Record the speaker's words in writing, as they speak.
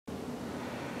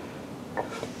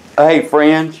Hey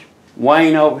friends,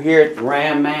 Wayne over here at the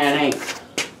Ram Man Inc.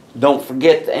 Don't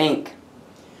forget the ink.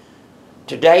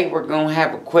 Today we're going to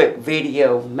have a quick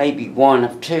video, maybe one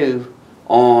of two,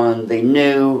 on the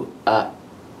new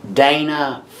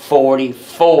Dana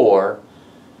 44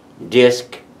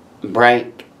 disc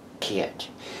brake kit.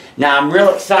 Now I'm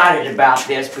real excited about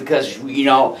this because, you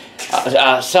know,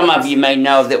 some of you may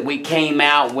know that we came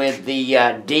out with the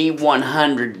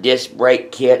D100 disc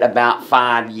brake kit about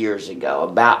 5 years ago,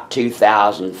 about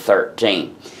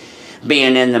 2013.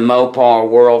 Being in the Mopar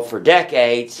world for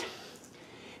decades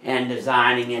and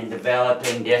designing and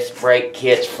developing disc brake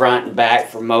kits front and back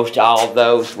for most all of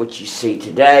those which you see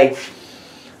today,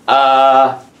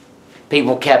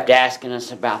 people kept asking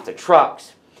us about the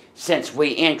trucks. Since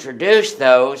we introduced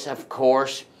those, of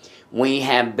course, we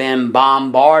have been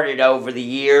bombarded over the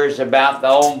years about the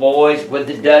old boys with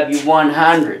the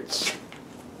W100s.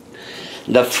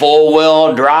 The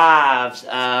full-wheel drives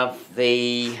of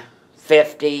the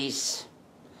 50s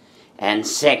and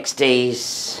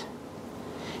 60s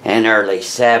and early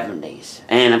 70s.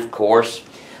 And of course,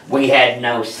 we had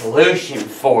no solution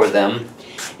for them.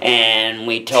 And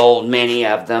we told many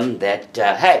of them that,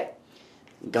 hey,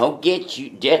 go get you,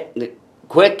 the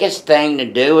quickest thing to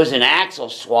do is an axle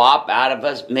swap out of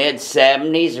a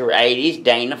mid-70s or 80s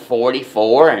Dana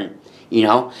 44, and, you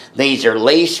know, these are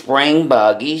leaf spring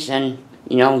buggies, and,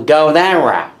 you know, go that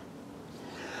route.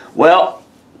 Well,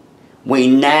 we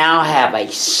now have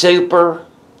a super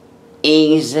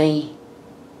easy,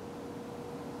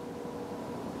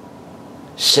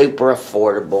 super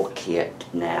affordable kit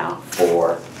now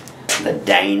for the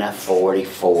Dana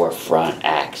 44 front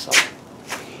axle.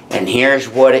 And here's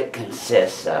what it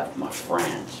consists of, my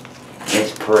friends.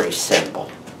 It's pretty simple.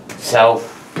 So,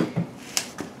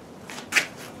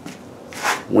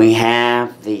 we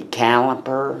have the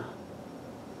caliper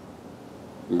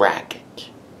bracket.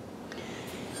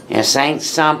 This ain't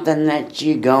something that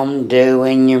you gonna do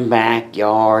in your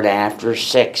backyard after a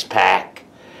six-pack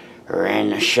or in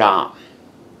the shop.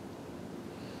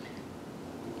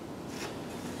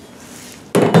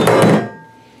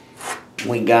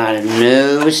 We got a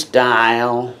new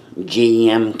style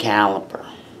GM caliper.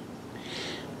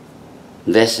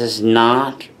 This is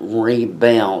not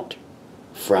rebuilt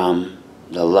from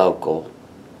the local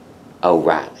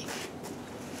O'Reilly.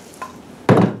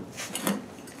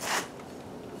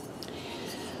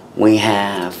 We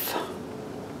have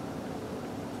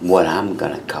what I'm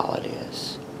going to call it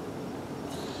is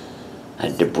a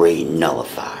debris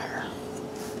nullifier.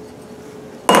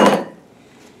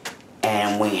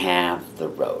 And we have the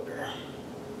rotor.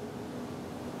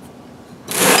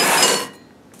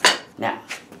 Now,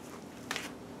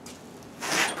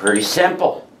 pretty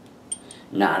simple.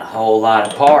 Not a whole lot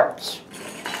of parts.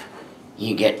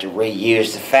 You get to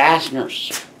reuse the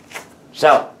fasteners.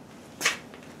 So,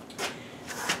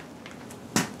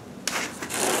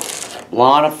 a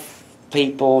lot of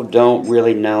people don't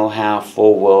really know how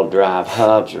four-wheel drive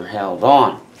hubs are held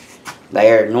on.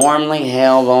 They are normally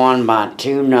held on by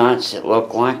two nuts that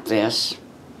look like this,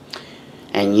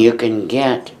 and you can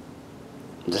get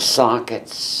the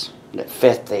sockets that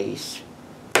fit these.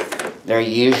 They're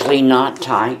usually not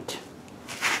tight,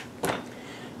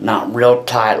 not real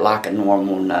tight like a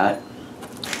normal nut,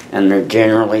 and they're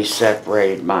generally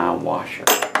separated by a washer.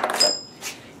 So,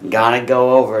 gotta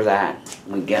go over that.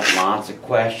 We get lots of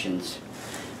questions.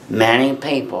 Many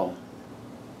people,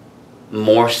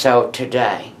 more so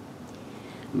today,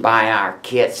 buy our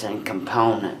kits and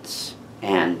components,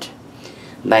 and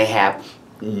they have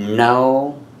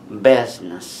no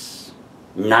business,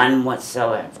 none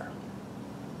whatsoever,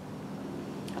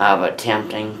 of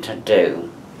attempting to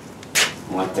do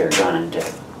what they're going to do.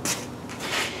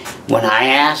 When I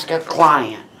ask a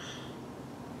client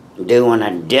doing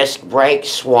a disc brake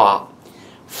swap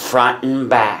front and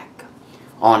back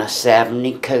on a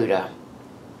 70 Cuda,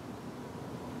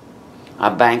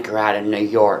 a banker out of New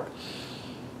York,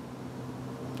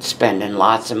 spending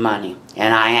lots of money,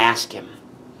 and I asked him,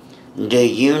 do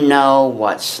you know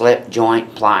what slip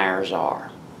joint pliers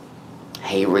are?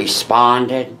 He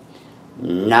responded,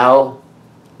 no,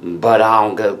 but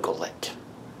I'll Google it.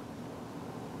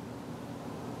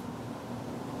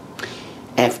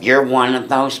 If you're one of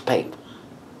those people,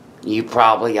 you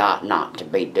probably ought not to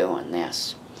be doing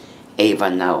this,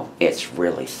 even though it's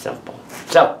really simple.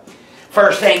 So,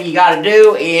 first thing you got to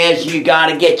do is you got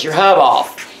to get your hub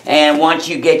off. And once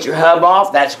you get your hub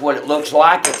off, that's what it looks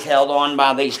like. It's held on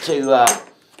by these two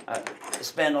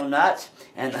spindle nuts.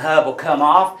 and the hub will come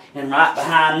off, and right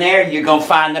behind there, you're going to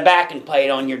find the backing plate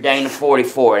on your Dana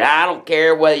 44. And I don't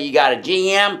care whether you got a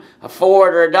GM, a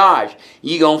Ford, or a Dodge.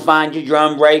 You're going to find your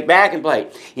drum brake backing plate.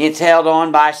 It's held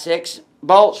on by 6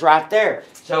 bolts right there.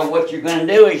 So what you're going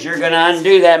to do is you're going to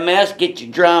undo that mess, get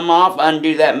your drum off,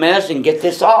 undo that mess, and get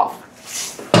this off.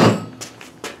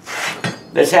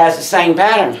 This has the same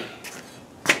pattern.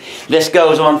 This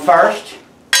goes on first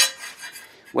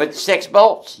with 6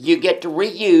 bolts. You get to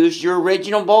reuse your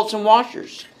original bolts and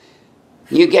washers.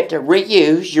 You get to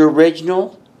reuse your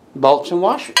original bolts and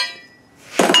washers.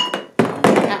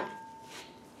 Now,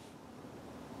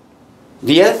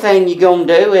 the other thing you're going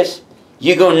to do is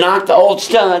you're going to knock the old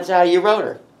studs out of your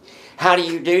rotor. How do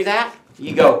you do that?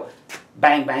 You go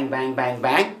bang, bang, bang, bang,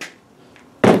 bang,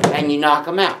 and you knock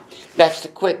them out. That's the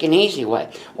quick and easy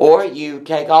way. Or you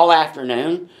take all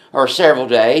afternoon or several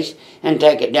days and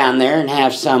take it down there and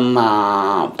have some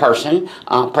person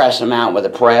press them out with a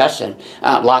press, and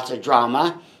lots of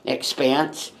drama,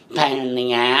 expense, pain in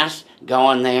the ass,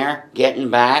 going there, getting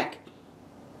back.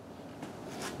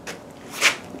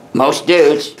 Most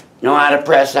dudes know how to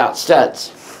press out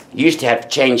studs. Used to have to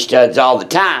change studs all the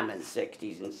time in the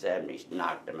 60s and 70s to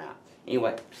knock them out.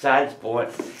 Anyway, besides the point,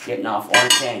 getting off on a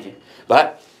tangent.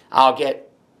 But I'll get,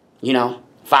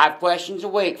 5 questions a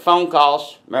week, phone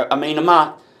calls, a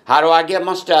month. How do I get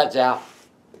my studs out?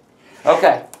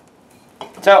 Okay,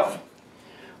 so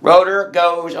rotor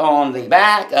goes on the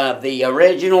back of the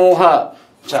original hub.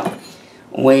 So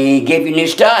we give you new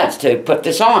studs to put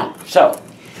this on. So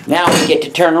now we get to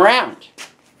turn around.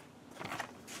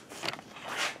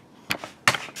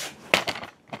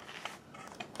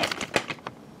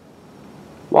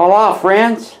 Voila,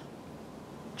 friends.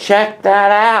 Check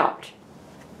that out.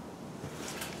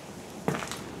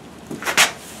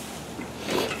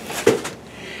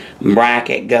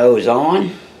 Bracket goes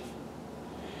on.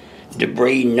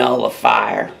 Debris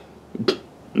nullifier.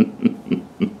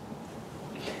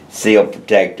 Seal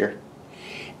protector.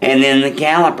 And then the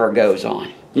caliper goes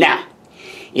on. Now,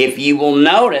 if you will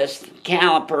notice, the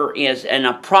caliper is in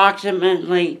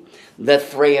approximately the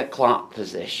 3 o'clock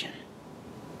position.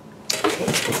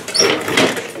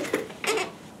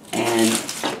 And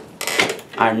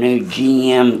our new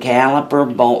GM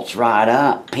caliper bolts right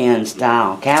up, pin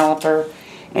style caliper,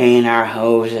 and our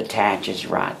hose attaches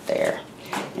right there.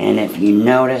 And if you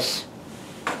notice,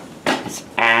 it's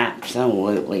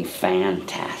absolutely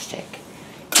fantastic.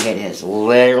 It is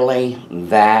literally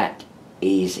that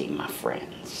easy, my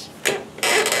friends.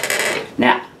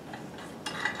 Now,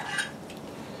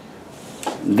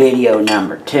 video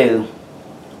number 2,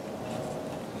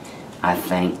 I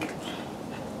think.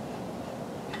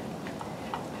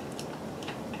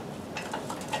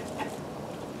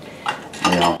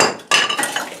 We'll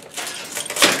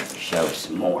show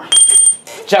some more.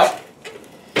 So,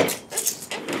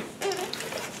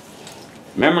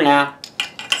 remember now,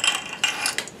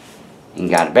 you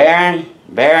got a bearing,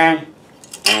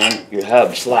 and your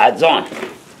hub slides on.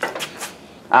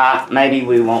 Maybe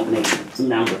we won't need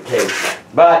number 2,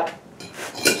 but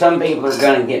some people are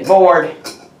going to get bored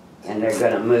and they're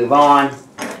going to move on,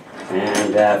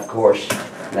 and of course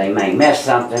they may miss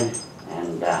something,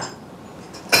 and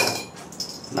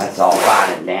that's all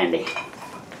fine and dandy.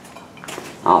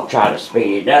 I'll try to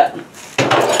speed it up.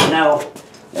 I know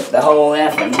that the whole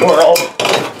effing world,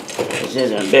 this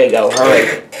isn't a big old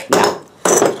hurry. Now,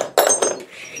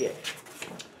 shit.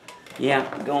 Yeah,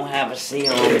 I'm going to have a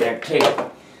seal over there too.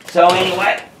 So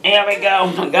anyway, here we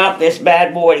go. I got this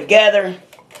bad boy together.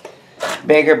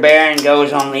 Bigger bearing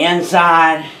goes on the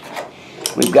inside.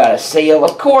 We've got a seal.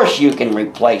 Of course you can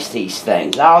replace these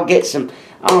things. I'll get some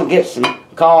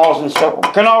calls and stuff.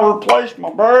 Can I replace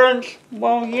my bearings?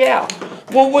 Well, yeah.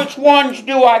 Well, which ones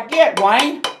do I get,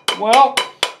 Wayne? Well,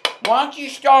 why don't you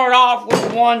start off with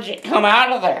the ones that come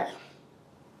out of there?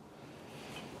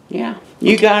 Yeah.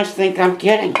 You guys think I'm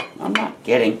kidding. I'm not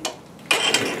kidding.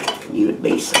 You would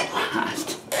be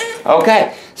surprised.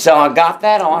 Okay, so I got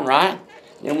that on, right?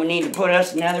 Then we need to put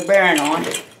us another bearing on.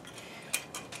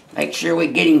 Make sure we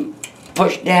get him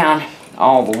pushed down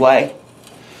all the way.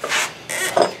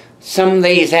 Some of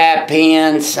these have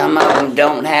pins, some of them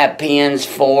don't have pins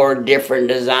for different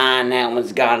design. That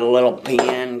one's got a little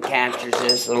pin, captures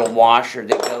this little washer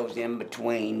that goes in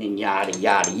between, and yada,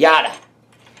 yada, yada.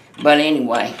 But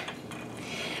anyway,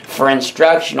 for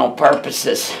instructional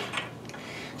purposes.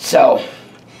 So,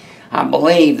 I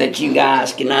believe that you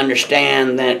guys can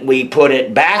understand that we put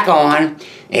it back on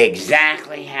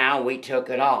exactly how we took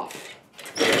it off.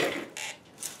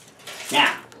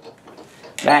 Now,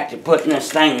 back to putting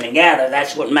this thing together.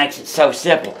 That's what makes it so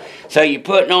simple. So you're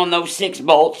putting on those 6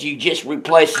 bolts. You just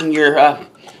replacing your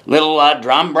little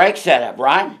drum brake setup,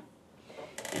 right?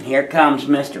 And here comes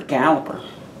Mr. Caliper.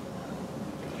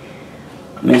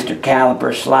 Mr.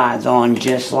 Caliper slides on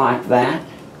just like that.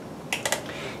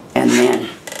 And then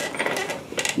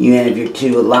you have your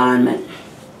 2 alignment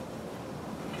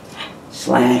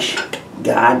 /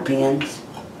 guide pins.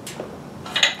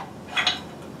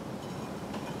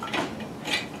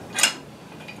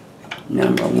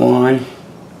 Number 1.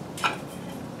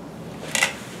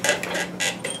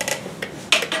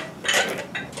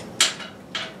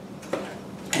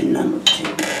 And number 2.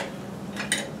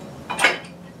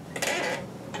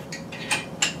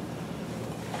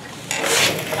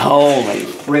 Holy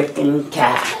freaking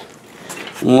cow.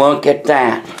 Look at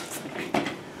that.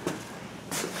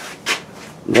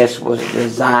 This was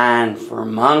designed for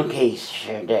monkeys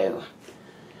to do.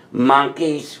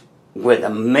 Monkeys with a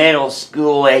middle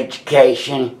school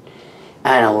education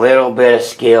and a little bit of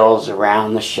skills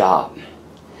around the shop.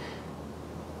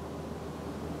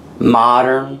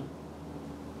 Modern,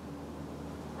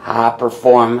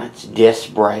 high-performance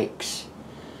disc brakes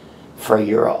for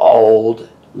your old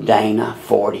Dana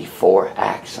 44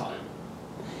 axle.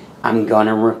 I'm going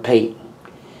to repeat.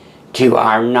 To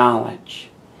our knowledge,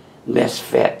 this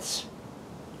fits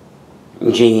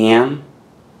GM,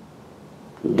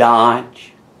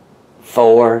 Dodge,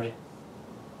 Ford,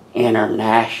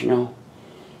 International,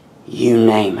 you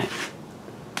name it.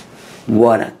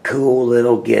 What a cool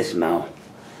little gizmo.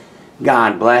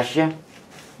 God bless you.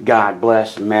 God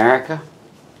bless America.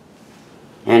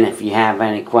 And if you have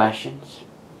any questions,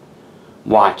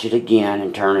 watch it again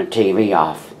and turn the TV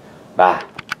off. Bye.